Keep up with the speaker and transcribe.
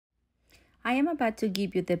I am about to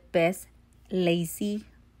give you the best lazy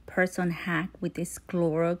person hack with this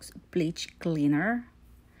Clorox bleach cleaner.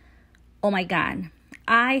 Oh my God.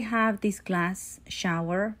 I have this glass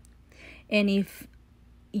shower, and if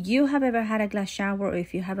you have ever had a glass shower, or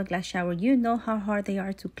if you have a glass shower, you know how hard they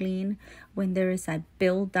are to clean when there is a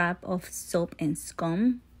buildup of soap and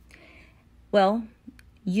scum. Well,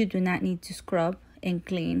 you do not need to scrub and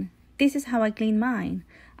clean. This is how I clean mine.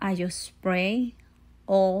 I just spray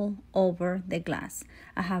all over the glass.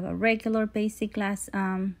 I have a regular basic glass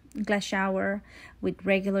shower with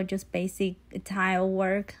regular just basic tile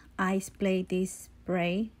work. I spray this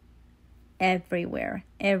spray everywhere,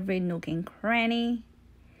 every nook and cranny,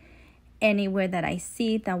 anywhere that I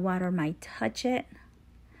see that water might touch it.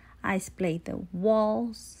 I spray the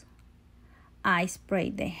walls. I spray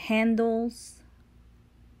the handles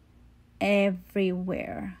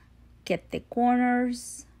everywhere. Get the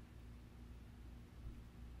corners.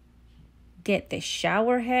 Get the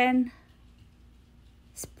shower head.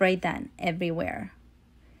 Spray that everywhere.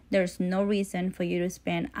 There's no reason for you to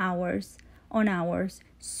spend hours on hours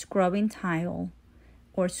scrubbing tile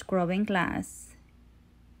or scrubbing glass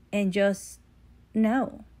and just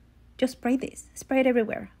spray this. Spray it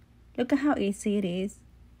everywhere. Look at how easy it is.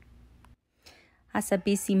 As a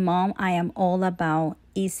busy mom, I am all about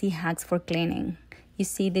easy hacks for cleaning. You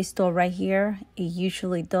see this store right here? It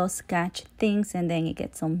usually does catch things and then it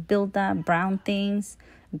gets some buildup, brown things.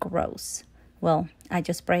 Gross. Well, I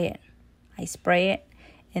just spray it. I spray it,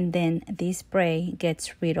 and then this spray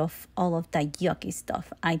gets rid of all of that yucky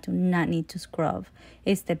stuff. I do not need to scrub.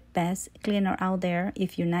 It's the best cleaner out there.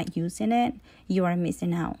 If you're not using it, you are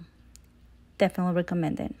missing out. Definitely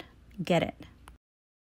recommend it. Get it.